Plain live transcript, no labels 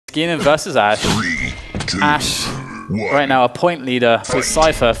gienon versus Ash. Ash, right now a point leader with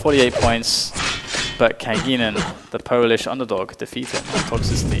Cypher, 48 points. But can gienon, the Polish underdog, defeat him on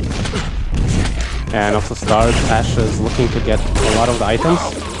Toxicity? And off the start, Ash is looking to get a lot of the items.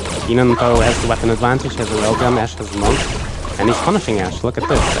 Gienon, though, has the weapon advantage, has a railgun, Ash has none. And he's punishing Ash. Look at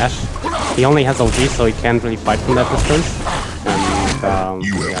this. Ash, he only has LG, so he can't really fight from that distance. And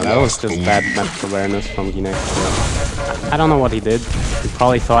yeah, that was just bad match awareness from gienon. I don't know what he did. He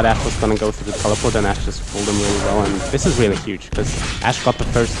probably thought Ash was going to go through the teleport, and Ash just fooled him really well. And this is really huge, because Ash got the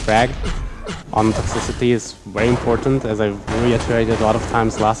first frag on Toxicity is very important, as I've reiterated a lot of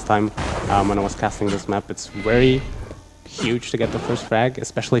times last time when I was casting this map. It's very huge to get the first frag,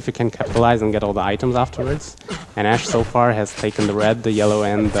 especially if you can capitalize and get all the items afterwards. And Ash so far has taken the red, the yellow,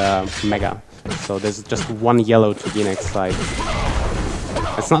 and the mega. So there's just one yellow to Ginek's side.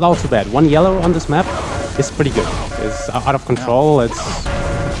 It's not all too bad. One yellow on this map is pretty good. It's out of control. It's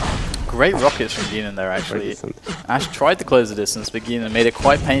great rockets from gienon there, actually. Ash tried to close the distance, but gienon made it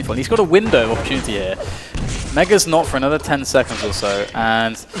quite painful. And he's got a window of opportunity here. Mega's not for another 10 seconds or so,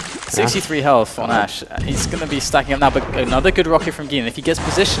 and 63 health on Ash. He's going to be stacking up now, but another good rocket from gienon. If he gets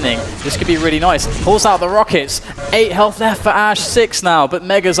positioning, this could be really nice. Pulls out the rockets. 8 health left for Ash, 6 now, but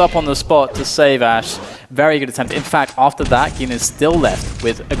Mega's up on the spot to save Ash. Very good attempt. In fact, after that, gienon is still left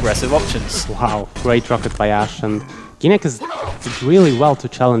with aggressive options. Wow, great rocket by Ash. And Ginek did really well to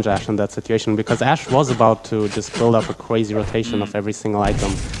challenge Ash in that situation, because Ash was about to just build up a crazy rotation of every single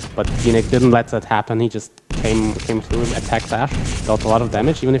item, but Ginek didn't let that happen. He just came through, attacked Ash, dealt a lot of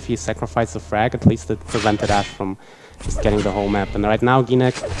damage. Even if he sacrificed the frag, at least it prevented Ash from just getting the whole map. And right now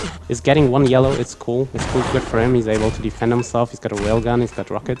Ginek is getting one yellow. It's cool. It's cool, good for him. He's able to defend himself. He's got a railgun. He's got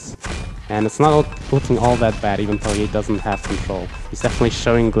rockets. And it's not looking all that bad, even though he doesn't have control. He's definitely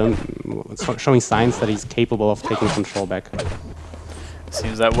showing signs that he's capable of taking control back.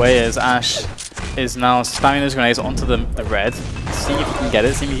 Seems that way, as Ash is now spamming those grenades onto the red. See if he can get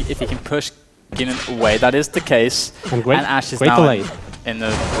it, see if he can push gienon away. That is the case. And Ash is now in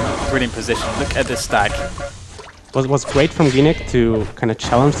a brilliant position. Look at this stack. It was great from Ginek to kind of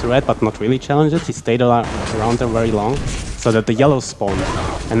challenge the red, but not really challenge it. He stayed around there very long, so that the yellows spawned.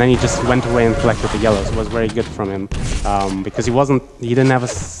 And then he just went away and collected the yellows. It was very good from him, because he didn't have a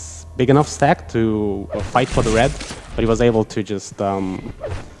big enough stack to fight for the red, but he was able to just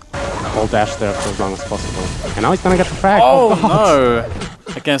hold Ash there for as long as possible. And now he's gonna get the frag. Oh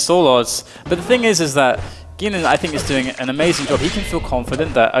no! Against all odds. But the thing is that gienon, I think, is doing an amazing job. He can feel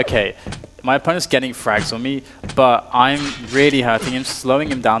confident that, okay, my opponent's getting frags on me, but I'm really hurting him,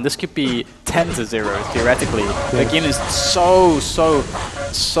 slowing him down. This could be 10-0 theoretically. Yeah. But gienon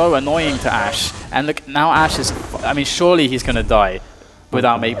is so annoying to Ash. And look, now Ash is, I mean, surely he's gonna die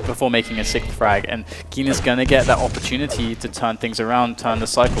before making a 6th frag, and gienon's gonna get that opportunity to turn things around, turn the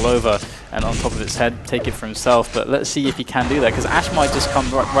cycle over, and on top of its head, take it for himself. But let's see if he can do that, because Ash might just come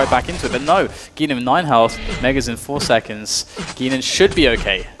right back into it. But no, gienon 9 health, Mega's in 4 seconds. Gienon should be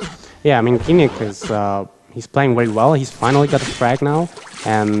okay. Yeah, I mean, Ginek is he's playing very well. He's finally got a frag now,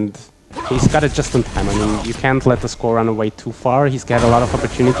 and he's got it just in time. I mean, you can't let the score run away too far. He's got a lot of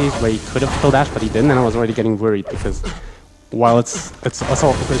opportunities where he could have killed Ash, but he didn't, and I was already getting worried, because while it's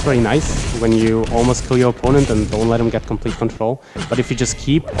very nice when you almost kill your opponent and don't let him get complete control, but if you just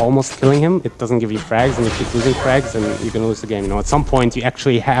keep almost killing him, it doesn't give you frags, and you keep losing frags, and you're gonna lose the game. You know, at some point you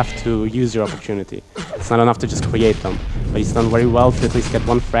actually have to use your opportunity. It's not enough to just create them. But he's done very well to at least get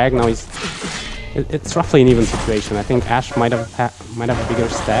one frag. Now it's roughly an even situation. I think Ash might have a bigger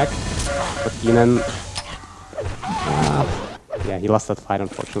stack, but gienon, yeah, he lost that fight,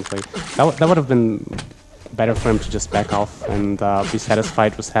 unfortunately. That would have been better for him to just back off and be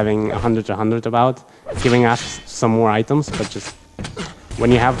satisfied with having 100 about, giving Ash some more items, but just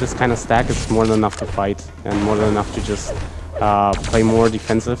when you have this kind of stack, it's more than enough to fight and more than enough to just play more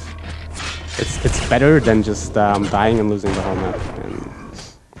defensive. It's better than just dying and losing the whole map.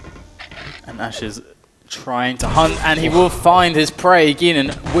 And Ash is trying to hunt, and he will find his prey,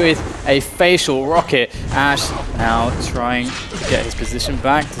 gienon, with a facial rocket. Ash now trying to get his position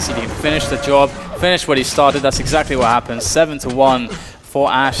back to see if he can finish the job, finish what he started. That's exactly what happens. 7-1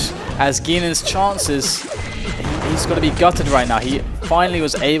 for Ash, as gienon's chances, he's got to be gutted right now. He finally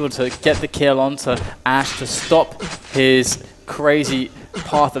was able to get the kill onto Ash to stop his crazy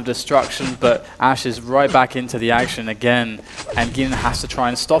path of destruction, but Ash is right back into the action again, and gienon has to try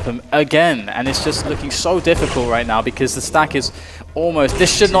and stop him again, and it's just looking so difficult right now because the stack is almost,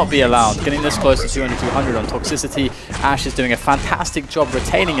 this should not be allowed, getting this close to 200 on toxicity. Ash is doing a fantastic job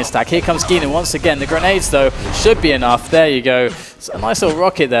retaining his stack. Here comes gienon once again. The grenades though should be enough. There you go. It's a nice little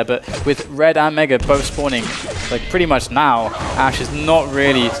rocket there, but with Red and Mega both spawning like pretty much now, Ash is not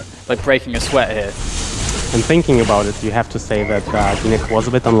really like breaking a sweat here. And thinking about it, you have to say that gienon was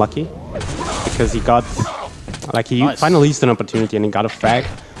a bit unlucky because he got, like he finally used an opportunity and he got a frag,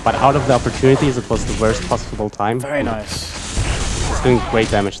 but out of the opportunities it was the worst possible time. Very nice. He's doing great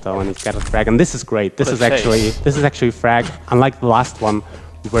damage though, and he's got a frag, and this is great. This is actually frag. Unlike the last one,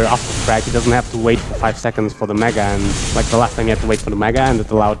 where after frag he doesn't have to wait for 5 seconds for the mega, and like the last time he had to wait for the mega, and it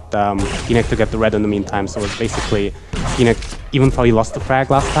allowed gienon to get the red in the meantime. So it's basically gienon, even though he lost the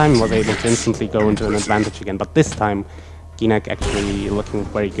frag last time, was able to instantly go into an advantage again. But this time, gienon actually looking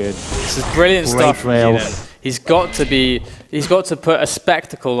very good. This is brilliant stuff from gienon. He's got to put a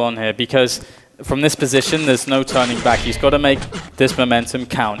spectacle on here because from this position, there's no turning back. He's got to make this momentum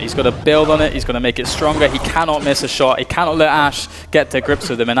count. He's got to build on it. He's got to make it stronger. He cannot miss a shot. He cannot let Ash get to grips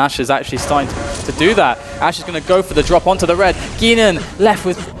with him. And Ash is actually starting to do that. Ash is going to go for the drop onto the red. gienon left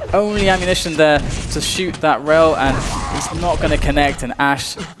with only ammunition there to shoot that rail, and he's not going to connect, and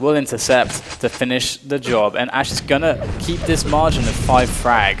Ash will intercept to finish the job. And Ash is going to keep this margin of 5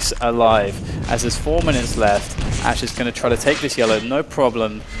 frags alive. As there's 4 minutes left, Ash is going to try to take this yellow, no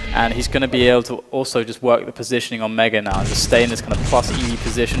problem, and he's going to be able to also just work the positioning on Mega now and just stay in this kind of plus EV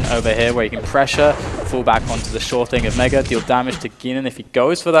position over here where he can pressure, fall back onto the short thing of Mega, deal damage to gienon if he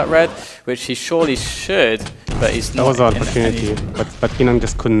goes for that red, which he surely should, but he's not. That was an opportunity, but gienon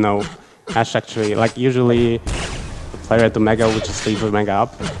just couldn't know. Ash actually, like usually the player at the Mega would just leave the Mega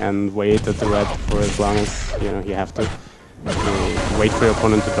up and wait at the red for as long as you have to. Wait for your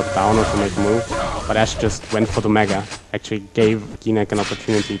opponent to drop down or to make a move, but Ash just went for the Mega, actually gave gienon an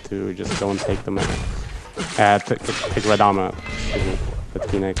opportunity to just go and take the Mega, take red armor, but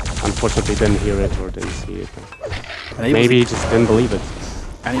gienon unfortunately didn't hear it or didn't see it. Maybe he just didn't believe it.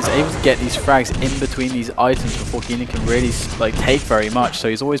 And he's able to get these frags in between these items before gienon can really like take very much, so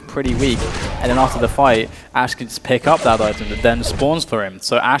he's always pretty weak. And then after the fight, Ash can just pick up that item that then spawns for him.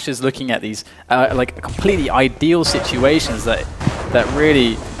 So Ash is looking at these like completely ideal situations that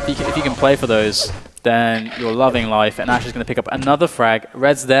really, if you can play for those, then you're loving life. And Ash is going to pick up another frag.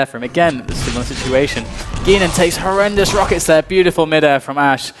 Red's there for him again. Similar situation. gienon takes horrendous rockets there. Beautiful midair from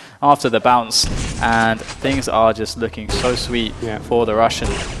Ash after the bounce. And things are just looking so sweet for the Russian.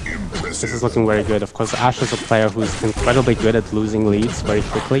 This is looking very good. Of course, Ash is a player who's incredibly good at losing leads very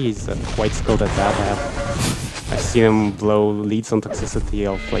quickly. He's quite skilled at that. I've seen him blow leads on toxicity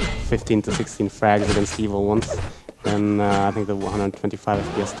of like 15 to 16 frags against Evil once. And I think the 125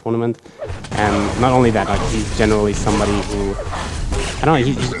 FPS tournament. And not only that, like he's generally somebody who, I don't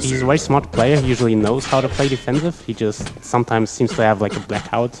know, he's a very smart player. He usually knows how to play defensive. He just sometimes seems to have like a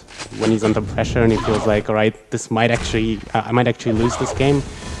blackout when he's under pressure and he feels like, all right, this might actually, I might actually lose this game.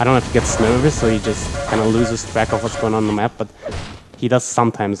 I don't know if he gets nervous, so he just kind of loses track of what's going on the map, but he does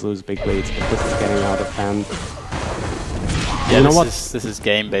sometimes lose big leads, but this is getting out of hand. Yeah, you know this is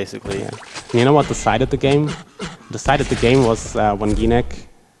game basically. Yeah. And you know what decided the game? Decided the game was when gienon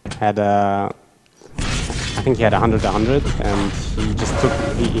had I think he had 100-100, and he just took,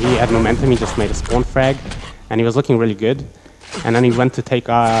 he had momentum. He just made a spawn frag, and he was looking really good. And then he went to pick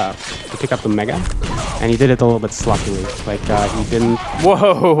up the Mega, and he did it a little bit sloppily. Like he didn't.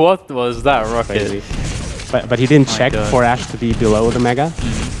 Whoa! What was that rocket? Crazy. But he didn't check for Ash to be below the Mega,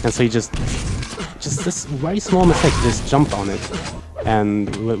 and so he just this very small mistake. He just jumped on it, and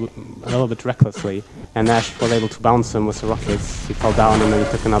a little bit recklessly. And Ash was able to bounce him with the rockets. He fell down, and then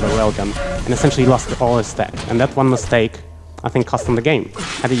he took another railgun, and essentially lost all his stack. And that one mistake, I think, cost him the game.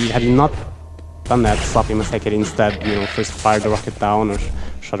 Had he not done that sloppy mistake, had he instead, first fired the rocket down or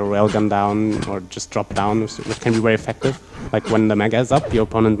shot a railgun down or just drop down, which can be very effective. Like when the Mega is up, your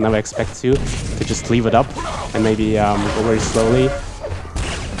opponent never expects you to just leave it up and maybe go very slowly.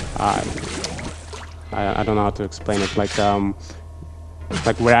 I don't know how to explain it.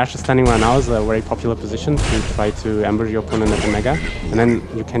 Like where Ash is standing right now is a very popular position to try to ambush your opponent at the Mega, and then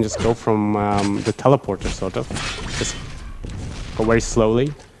you can just go from the teleporter, sort of. Just go very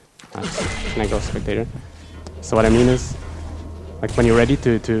slowly. Can I go spectator? So what I mean is, like when you're ready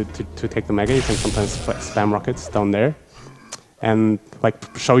to take the Mega, you can sometimes spam rockets down there, and like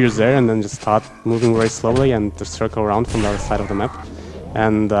show you're there, and then just start moving very slowly and just circle around from the other side of the map,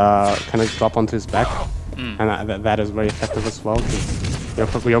 and kind of drop onto his back. And that is very effective as well,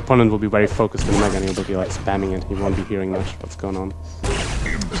 because your opponent will be very focused in the Mega, and he'll be like spamming it. He won't be hearing much what's going on.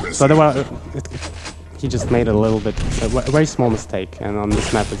 So there were, he just made a little bit, a very small mistake, and on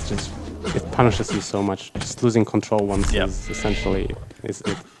this map it's just, it punishes you so much. Just losing control once is essentially is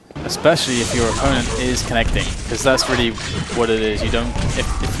it. Especially if your opponent is connecting, because that's really what it is. You don't,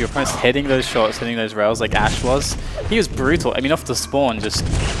 if your opponent's hitting those shots, hitting those rails like Ash was, he was brutal. I mean, off the spawn, just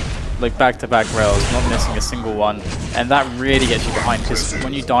like back-to-back rails, not missing a single one, and that really gets you behind, because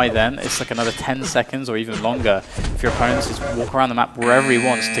when you die then, it's like another 10 seconds or even longer if your opponent just walk around the map wherever he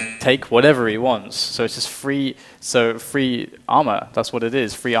wants to take whatever he wants. So it's just free, free armor, that's what it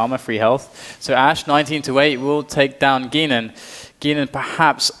is, free armor, free health. So Ash, 19-8, will take down gienon. gienon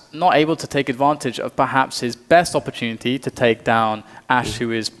perhaps not able to take advantage of perhaps his best opportunity to take down Ash,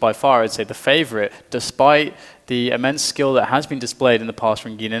 who is by far, I'd say, the favorite, despite the immense skill that has been displayed in the past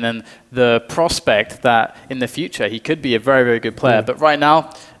from gienon and the prospect that in the future he could be a very, very good player. But right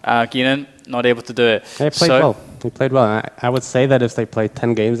now, gienon not able to do it. He played well. He played well. I would say that if they played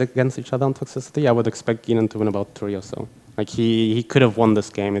 10 games against each other on Toxicity, I would expect gienon to win about 3 or so. Like he could have won this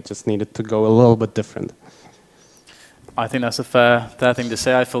game. It just needed to go a little bit different. I think that's a fair thing to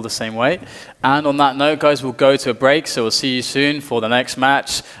say. I feel the same way. And on that note, guys, we'll go to a break. So we'll see you soon for the next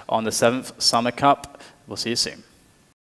match on the 7th Summer Cup. We'll see you soon.